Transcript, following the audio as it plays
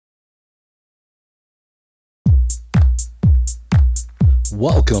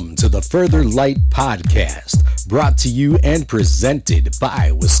Welcome to the Further Light Podcast, brought to you and presented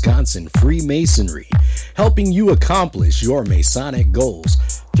by Wisconsin Freemasonry, helping you accomplish your Masonic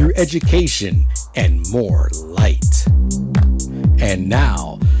goals through education and more light. And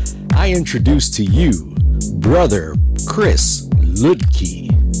now, I introduce to you Brother Chris Ludke.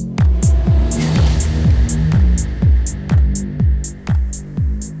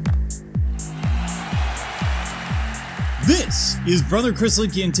 This is Brother Chris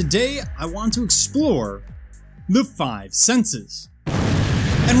Lidke, and today I want to explore the five senses.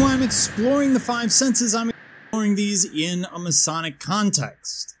 And while I'm exploring the five senses, I'm exploring these in a Masonic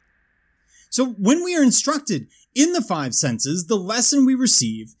context. So when we are instructed in the five senses, the lesson we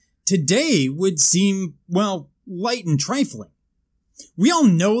receive today would seem, light and trifling. We all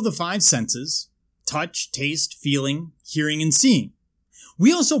know the five senses: touch, taste, feeling, hearing, and seeing.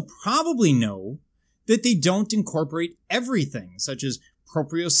 We also probably know that they don't incorporate everything, such as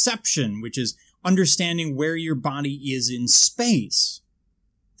proprioception, which is understanding where your body is in space.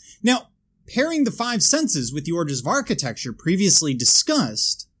 Now, pairing the five senses with the orders of architecture previously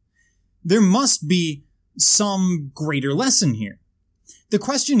discussed, there must be some greater lesson here. The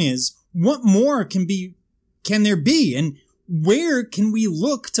question is, what more can there be, and where can we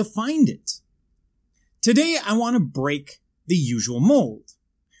look to find it? Today, I want to break the usual mold.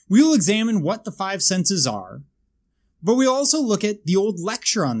 We will examine what the five senses are, but we'll also look at the old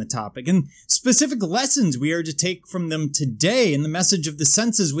lecture on the topic and specific lessons we are to take from them today and the message of the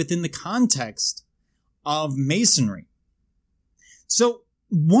senses within the context of Masonry. So,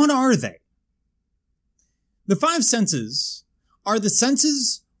 what are they? The five senses are the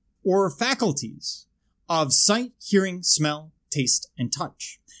senses or faculties of sight, hearing, smell, taste, and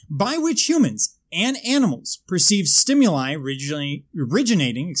touch, by which humans and animals perceive stimuli originating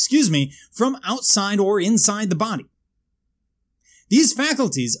from outside or inside the body. These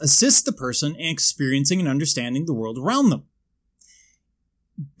faculties assist the person in experiencing and understanding the world around them.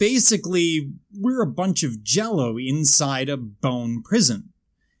 Basically, we're a bunch of jello inside a bone prison.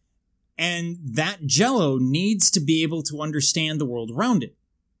 And that jello needs to be able to understand the world around it.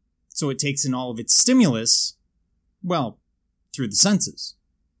 So it takes in all of its stimulus, through the senses.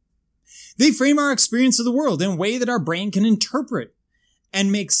 They frame our experience of the world in a way that our brain can interpret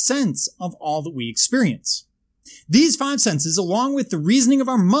and make sense of all that we experience. These five senses, along with the reasoning of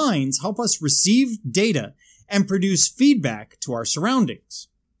our minds, help us receive data and produce feedback to our surroundings.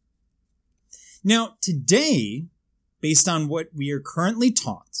 Now, today, based on what we are currently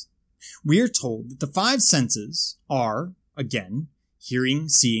taught, we are told that the five senses are, again, hearing,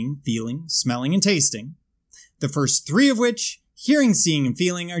 seeing, feeling, smelling, and tasting, the first three of which, hearing, seeing, and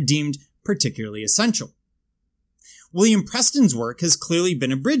feeling, are deemed particularly essential. William Preston's work has clearly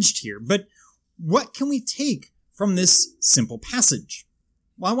been abridged here, but what can we take from this simple passage?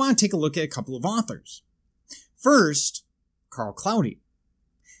 Well, I want to take a look at a couple of authors. First, Carl Claudy,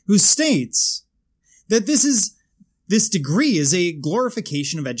 who states that this degree is a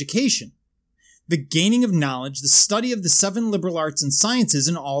glorification of education, the gaining of knowledge, the study of the seven liberal arts and sciences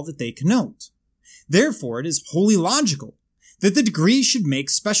and all that they connote. Therefore, it is wholly logical that the degree should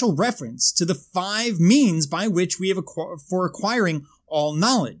make special reference to the five means by which we have for acquiring all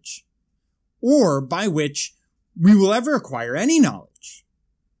knowledge, or by which we will ever acquire any knowledge.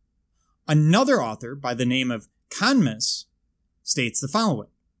 Another author by the name of Canmes states the following.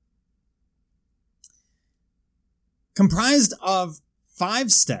 Comprised of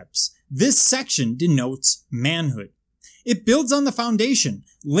 5 steps, this section denotes manhood. It builds on the foundation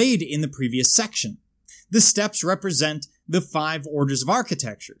laid in the previous section. The steps represent the 5 orders of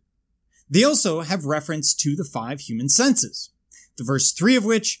architecture. They also have reference to the 5 human senses, the first 3 of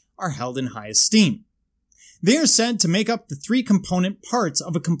which are held in high esteem. They are said to make up the 3 component parts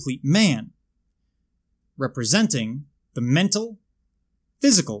of a complete man, representing the mental,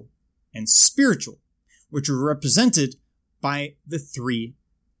 physical, and spiritual, which are represented by the 3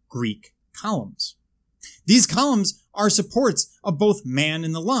 Greek columns. These columns are supports of both man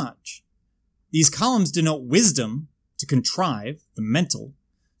and the lodge. These columns denote wisdom, to contrive, the mental,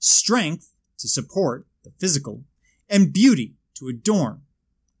 strength, to support, the physical, and beauty, to adorn,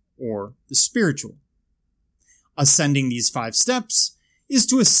 or the spiritual. Ascending these 5 steps is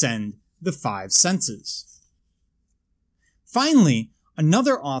to ascend the 5 senses. Finally,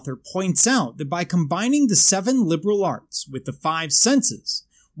 another author points out that by combining the 7 liberal arts with the 5 senses,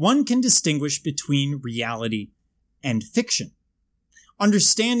 one can distinguish between reality and fiction,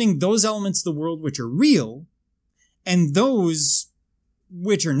 understanding those elements of the world which are real and those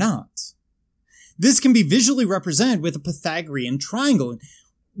which are not. This can be visually represented with a Pythagorean triangle.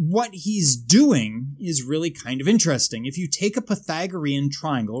 what he's doing is really kind of interesting. If you take a Pythagorean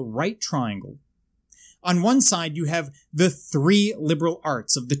triangle, right triangle, on one side you have the three liberal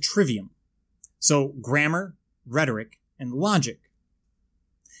arts of the trivium. So grammar, rhetoric, and logic.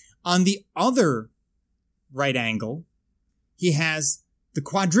 On the other right angle, he has the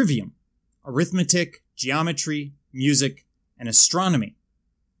quadrivium, arithmetic, geometry, music, and astronomy.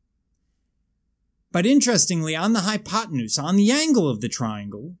 But interestingly, on the hypotenuse, on the angle of the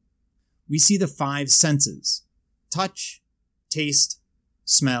triangle, we see the five senses: touch, taste,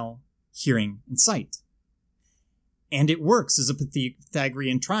 smell, hearing, and sight. And it works as a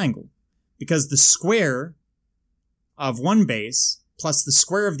Pythagorean triangle, because the square of one base plus the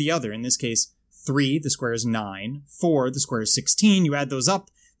square of the other, in this case 3, the square is 9, 4, the square is 16, you add those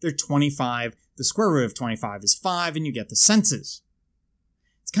up, they're 25, the square root of 25 is 5, and you get the senses.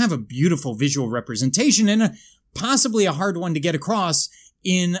 It's kind of a beautiful visual representation and possibly a hard one to get across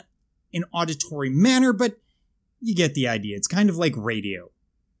in an auditory manner, but you get the idea. It's kind of like radio.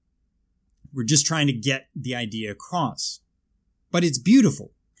 We're just trying to get the idea across. But it's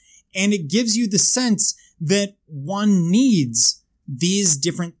beautiful. And it gives you the sense that one needs these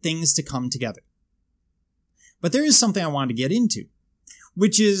different things to come together. But there is something I want to get into,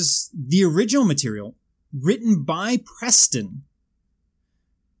 which is the original material written by Preston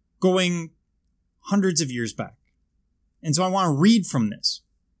going hundreds of years back. And so I want to read from this,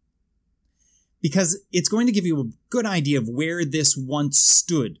 because it's going to give you a good idea of where this once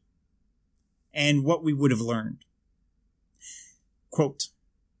stood and what we would have learned. Quote,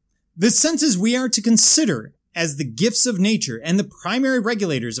 "The senses we are to consider as the gifts of nature and the primary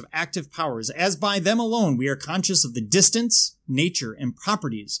regulators of active powers, as by them alone we are conscious of the distance, nature, and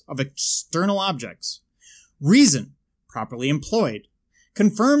properties of external objects. Reason, properly employed,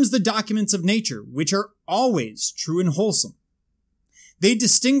 confirms the documents of nature, which are always true and wholesome. They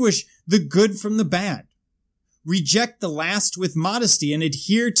distinguish the good from the bad, reject the last with modesty, and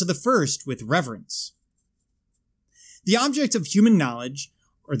adhere to the first with reverence. The object of human knowledge,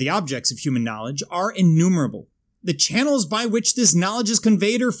 or the objects of human knowledge, are innumerable. The channels by which this knowledge is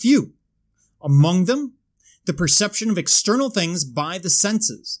conveyed are few. Among them, the perception of external things by the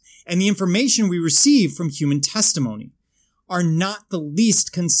senses, and the information we receive from human testimony, are not the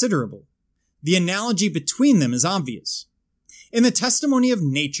least considerable. The analogy between them is obvious. In the testimony of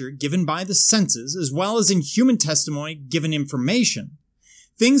nature given by the senses, as well as in human testimony given information,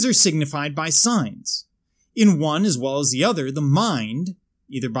 things are signified by signs. In one as well as the other, the mind,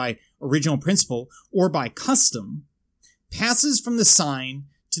 either by original principle or by custom, passes from the sign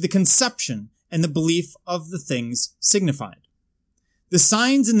to the conception and the belief of the things signified. The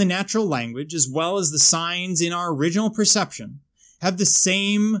signs in the natural language, as well as the signs in our original perception, have the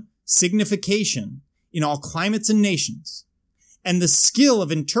same signification in all climates and nations, and the skill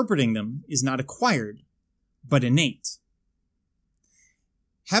of interpreting them is not acquired, but innate.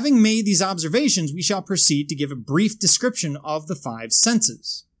 Having made these observations, we shall proceed to give a brief description of the five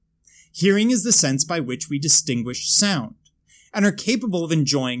senses. Hearing is the sense by which we distinguish sound, and are capable of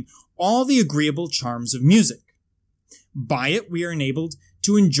enjoying all the agreeable charms of music. By it, we are enabled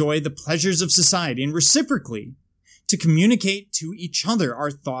to enjoy the pleasures of society, and reciprocally, to communicate to each other our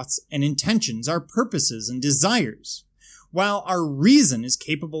thoughts and intentions, our purposes and desires, while our reason is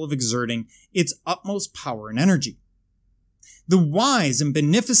capable of exerting its utmost power and energy. The wise and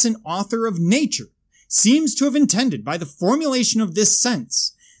beneficent author of nature seems to have intended by the formulation of this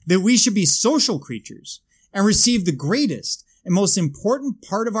sense that we should be social creatures and receive the greatest and most important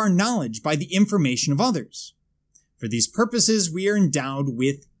part of our knowledge by the information of others. For these purposes we are endowed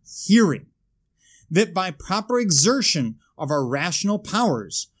with hearing, that by proper exertion of our rational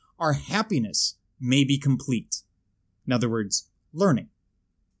powers, our happiness may be complete. In other words, learning.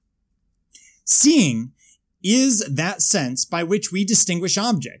 Seeing is that sense by which we distinguish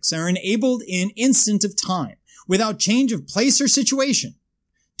objects and are enabled in instant of time, without change of place or situation,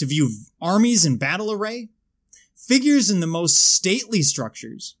 to view armies in battle array, figures in the most stately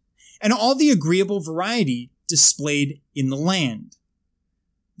structures, and all the agreeable variety displayed in the land,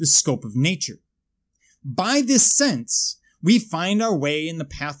 the scope of nature. By this sense, we find our way in the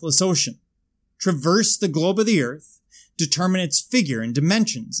pathless ocean, traverse the globe of the earth, determine its figure and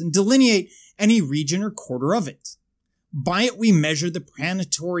dimensions, and delineate any region or quarter of it. By it we measure the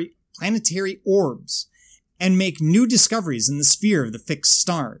planetary orbs, and make new discoveries in the sphere of the fixed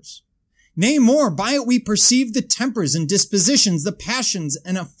stars. Nay, more, by it we perceive the tempers and dispositions, the passions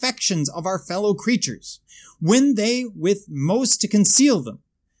and affections of our fellow creatures, when they with most to conceal them,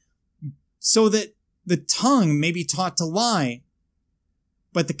 so that the tongue may be taught to lie,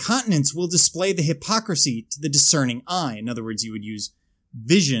 but the countenance will display the hypocrisy to the discerning eye. In other words, you would use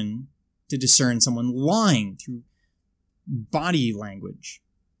vision to discern someone lying through body language.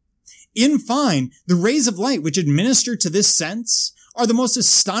 In fine, the rays of light which administer to this sense are the most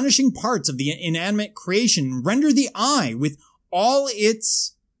astonishing parts of the inanimate creation and render the eye with all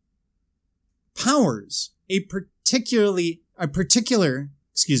its powers a peculiar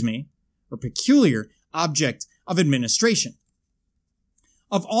object of administration.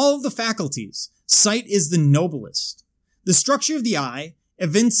 Of all of the faculties, sight is the noblest. The structure of the eye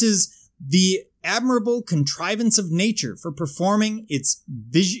evinces the admirable contrivance of nature for performing its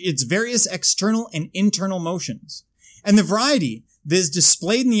various external and internal motions, and the variety that is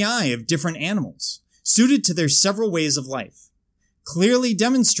displayed in the eye of different animals, suited to their several ways of life, clearly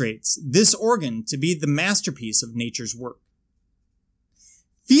demonstrates this organ to be the masterpiece of nature's work.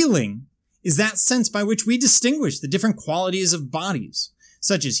 Feeling is that sense by which we distinguish the different qualities of bodies,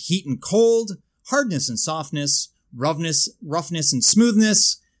 such as heat and cold, hardness and softness, roughness and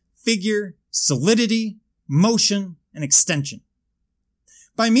smoothness, figure, solidity, motion, and extension.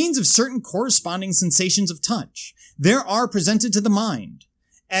 By means of certain corresponding sensations of touch, there are presented to the mind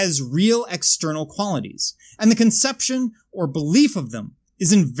as real external qualities, and the conception or belief of them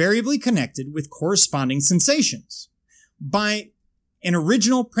is invariably connected with corresponding sensations by an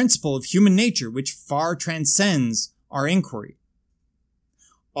original principle of human nature which far transcends our inquiry.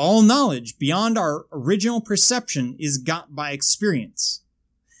 All knowledge beyond our original perception is got by experience.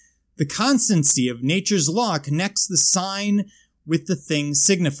 The constancy of nature's law connects the sign with the thing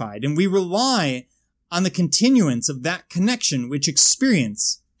signified, and we rely on the continuance of that connection which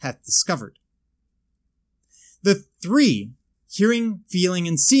experience hath discovered. The three, hearing, feeling,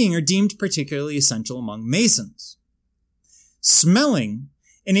 and seeing, are deemed particularly essential among Masons. Smelling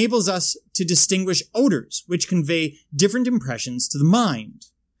enables us to distinguish odors which convey different impressions to the mind.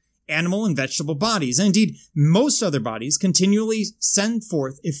 Animal and vegetable bodies, and indeed most other bodies, continually send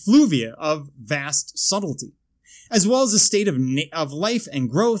forth effluvia of vast subtlety, as well as a state of life and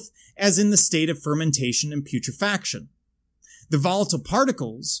growth, as in the state of fermentation and putrefaction. The volatile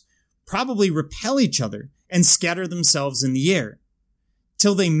particles probably repel each other and scatter themselves in the air,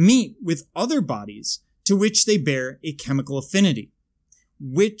 till they meet with other bodies to which they bear a chemical affinity,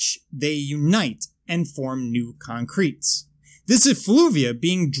 which they unite and form new concretes. This effluvia,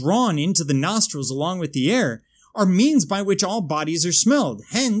 being drawn into the nostrils along with the air, are means by which all bodies are smelled.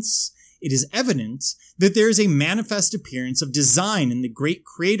 Hence, it is evident that there is a manifest appearance of design in the great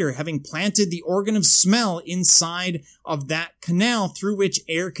Creator having planted the organ of smell inside of that canal through which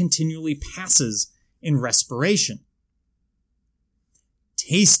air continually passes in respiration.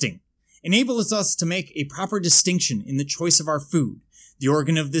 Tasting enables us to make a proper distinction in the choice of our food. The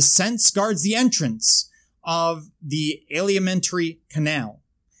organ of this sense guards the entrance of the alimentary canal,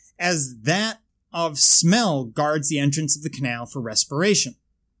 as that of smell guards the entrance of the canal for respiration.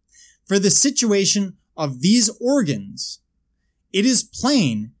 For the situation of these organs, it is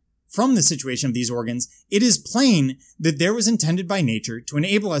plain that there was intended by nature to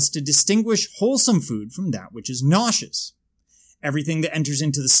enable us to distinguish wholesome food from that which is nauseous. Everything that enters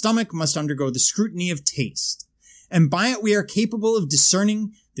into the stomach must undergo the scrutiny of taste, and by it we are capable of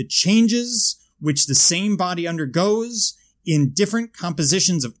discerning the changes which the same body undergoes in different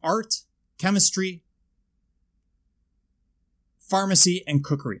compositions of art, chemistry, pharmacy, and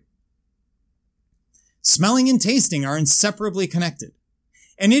cookery. Smelling and tasting are inseparably connected,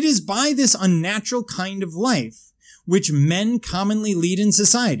 and it is by this unnatural kind of life which men commonly lead in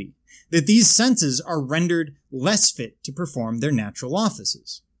society that these senses are rendered less fit to perform their natural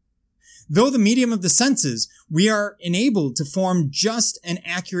offices. Though the medium of the senses, we are enabled to form just and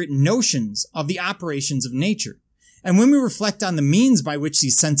accurate notions of the operations of nature. And when we reflect on the means by which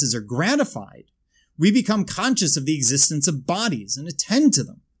these senses are gratified, we become conscious of the existence of bodies and attend to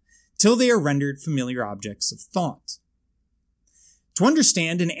them, till they are rendered familiar objects of thought. To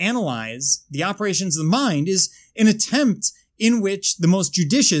understand and analyze the operations of the mind is an attempt in which the most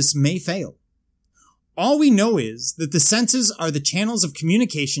judicious may fail. All we know is that the senses are the channels of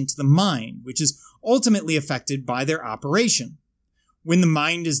communication to the mind, which is ultimately affected by their operation. When the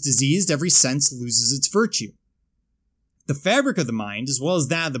mind is diseased, every sense loses its virtue. The fabric of the mind, as well as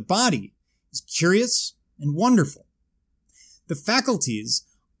that of the body, is curious and wonderful. The faculties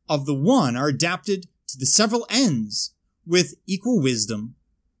of the one are adapted to the several ends with equal wisdom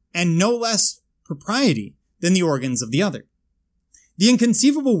and no less propriety than the organs of the other. The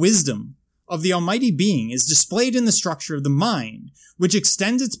inconceivable wisdom of the Almighty Being is displayed in the structure of the mind, which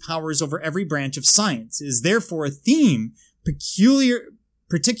extends its powers over every branch of science. It is therefore a theme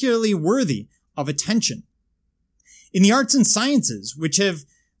particularly worthy of attention. In the arts and sciences, which have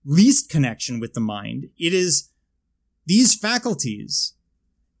least connection with the mind, it is these faculties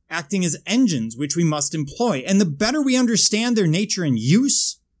acting as engines which we must employ. And the better we understand their nature and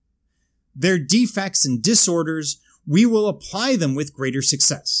use, their defects and disorders, we will apply them with greater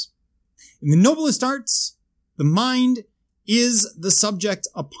success. In the noblest arts, the mind is the subject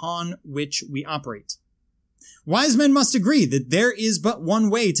upon which we operate. Wise men must agree that there is but one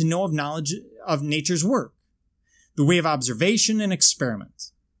way to know of knowledge of nature's work, the way of observation and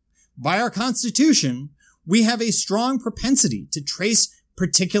experiment. By our constitution, we have a strong propensity to trace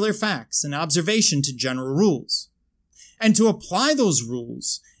particular facts and observation to general rules, and to apply those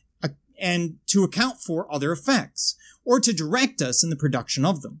rules and to account for other effects, or to direct us in the production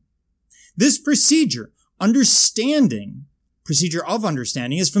of them. This procedure of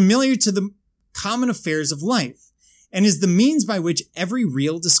understanding, is familiar to the common affairs of life, and is the means by which every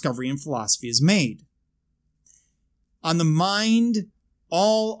real discovery in philosophy is made. On the mind,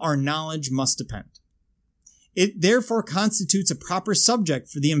 all our knowledge must depend. It therefore constitutes a proper subject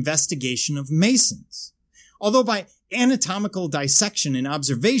for the investigation of Masons. Although by anatomical dissection and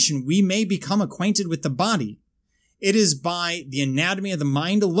observation we may become acquainted with the body, it is by the anatomy of the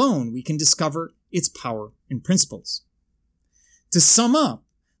mind alone we can discover its power and principles. To sum up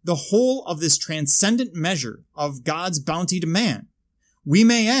the whole of this transcendent measure of God's bounty to man, we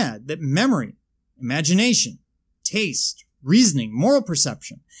may add that memory, imagination, taste, reasoning, moral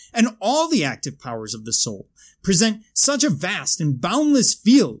perception, and all the active powers of the soul present such a vast and boundless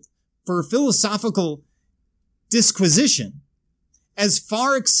field for philosophical disquisition as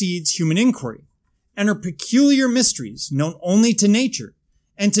far exceeds human inquiry, and are peculiar mysteries known only to nature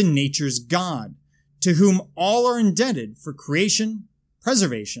and to nature's God, to whom all are indebted for creation,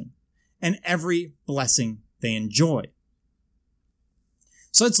 preservation, and every blessing they enjoy.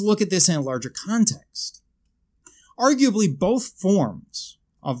 So let's look at this in a larger context. Arguably, both forms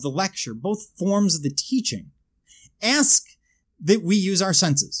of the lecture, both forms of the teaching, ask that we use our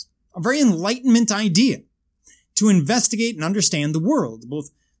senses, a very Enlightenment idea, to investigate and understand the world, both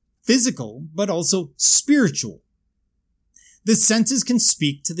physical but also spiritual. The senses can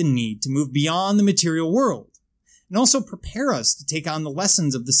speak to the need to move beyond the material world, and also prepare us to take on the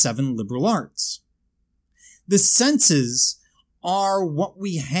lessons of the 7 liberal arts. The senses are what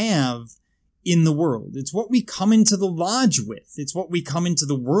we have in the world. It's what we come into the lodge with. It's what we come into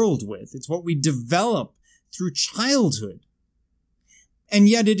the world with. It's what we develop through childhood. And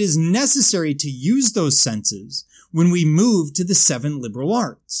yet it is necessary to use those senses when we move to the 7 liberal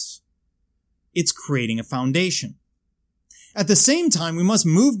arts. It's creating a foundation. At the same time, we must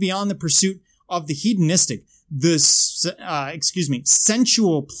move beyond the pursuit of the hedonistic,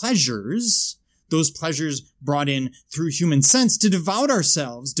 sensual pleasures, those pleasures brought in through human sense, to devote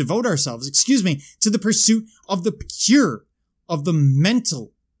ourselves, to the pursuit of the pure, of the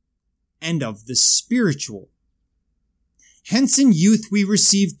mental, and of the spiritual. Hence in youth we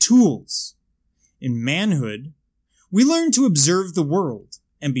receive tools. In manhood, we learn to observe the world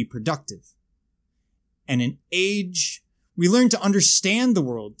and be productive. And in age, we learn to understand the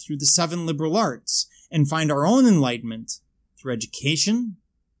world through the 7 liberal arts and find our own enlightenment through education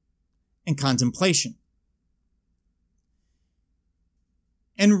and contemplation.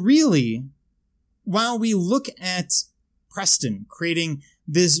 And really, while we look at Preston creating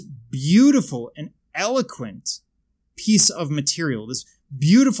this beautiful and eloquent piece of material, this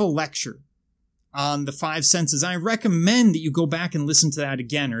beautiful lecture on the 5 senses, I recommend that you go back and listen to that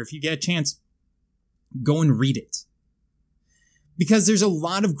again, or if you get a chance, go and read it. Because there's a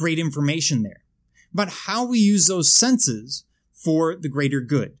lot of great information there about how we use those senses for the greater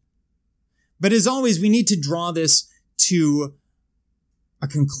good. But as always, we need to draw this to a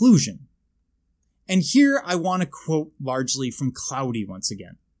conclusion. And here I want to quote largely from Cloudy once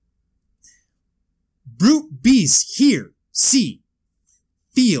again. Brute beasts hear, see,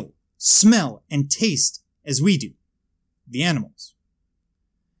 feel, smell, and taste as we do, the animals.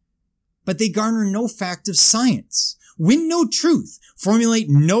 But they garner no fact of science, win no truth, formulate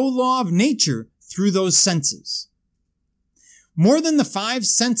no law of nature through those senses. More than the 5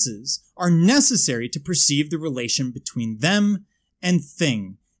 senses are necessary to perceive the relation between them and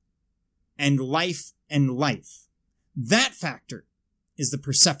thing, and life and life. That factor is the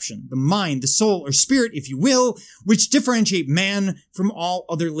perception, the mind, the soul, or spirit, if you will, which differentiate man from all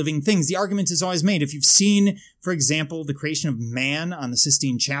other living things. The argument is always made. If you've seen, for example, the creation of man on the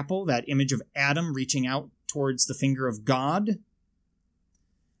Sistine Chapel, that image of Adam reaching out towards the finger of God,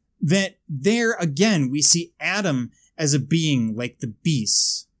 that there again we see Adam as a being like the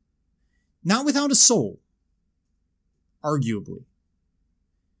beasts, not without a soul, arguably.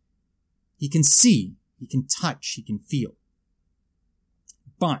 He can see, he can touch, he can feel.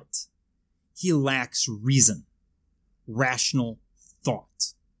 But he lacks reason, rational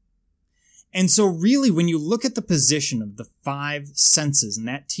thought. And so really, when you look at the position of the 5 senses in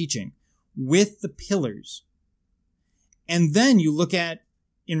that teaching with the pillars, and then you look at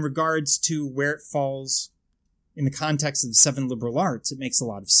in regards to where it falls in the context of the 7 liberal arts, it makes a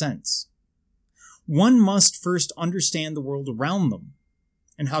lot of sense. One must first understand the world around them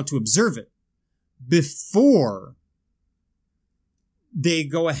and how to observe it before they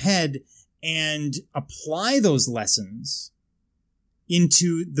go ahead and apply those lessons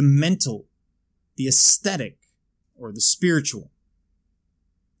into the mental, the aesthetic, or the spiritual.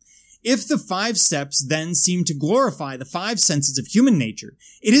 If the 5 steps then seem to glorify the 5 senses of human nature,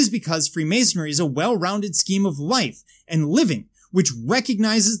 it is because Freemasonry is a well-rounded scheme of life and living, which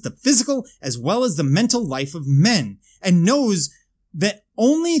recognizes the physical as well as the mental life of men, and knows that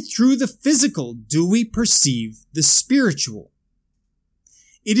only through the physical do we perceive the spiritual.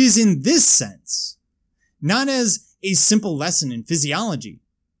 It is in this sense, not as a simple lesson in physiology,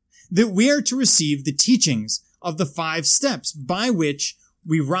 that we are to receive the teachings of the 5 steps by which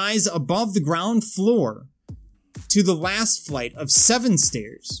we rise above the ground floor to the last flight of 7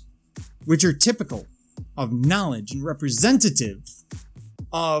 stairs, which are typical of knowledge and representative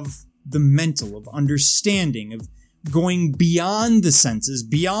of the mental, of understanding, of going beyond the senses,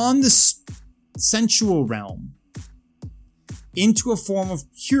 beyond the sensual realm, into a form of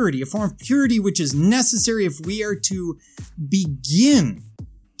purity which is necessary if we are to begin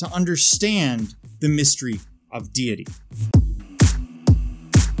to understand the mystery of deity.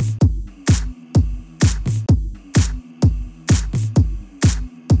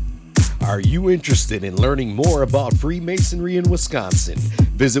 Are you interested in learning more about Freemasonry in Wisconsin?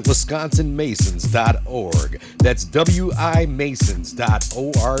 Visit wisconsinmasons.org. That's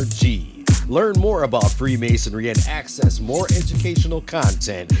wimasons.org. Learn more about Freemasonry and access more educational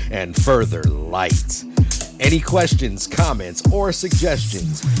content and further light. Any questions, comments, or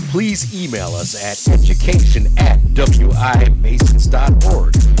suggestions, please email us at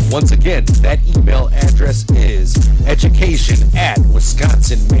education@wimasons.org. Once again, that email address is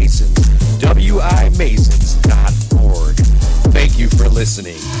education@wisconsinmasons.org. Thank you for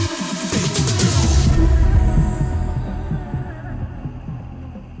listening.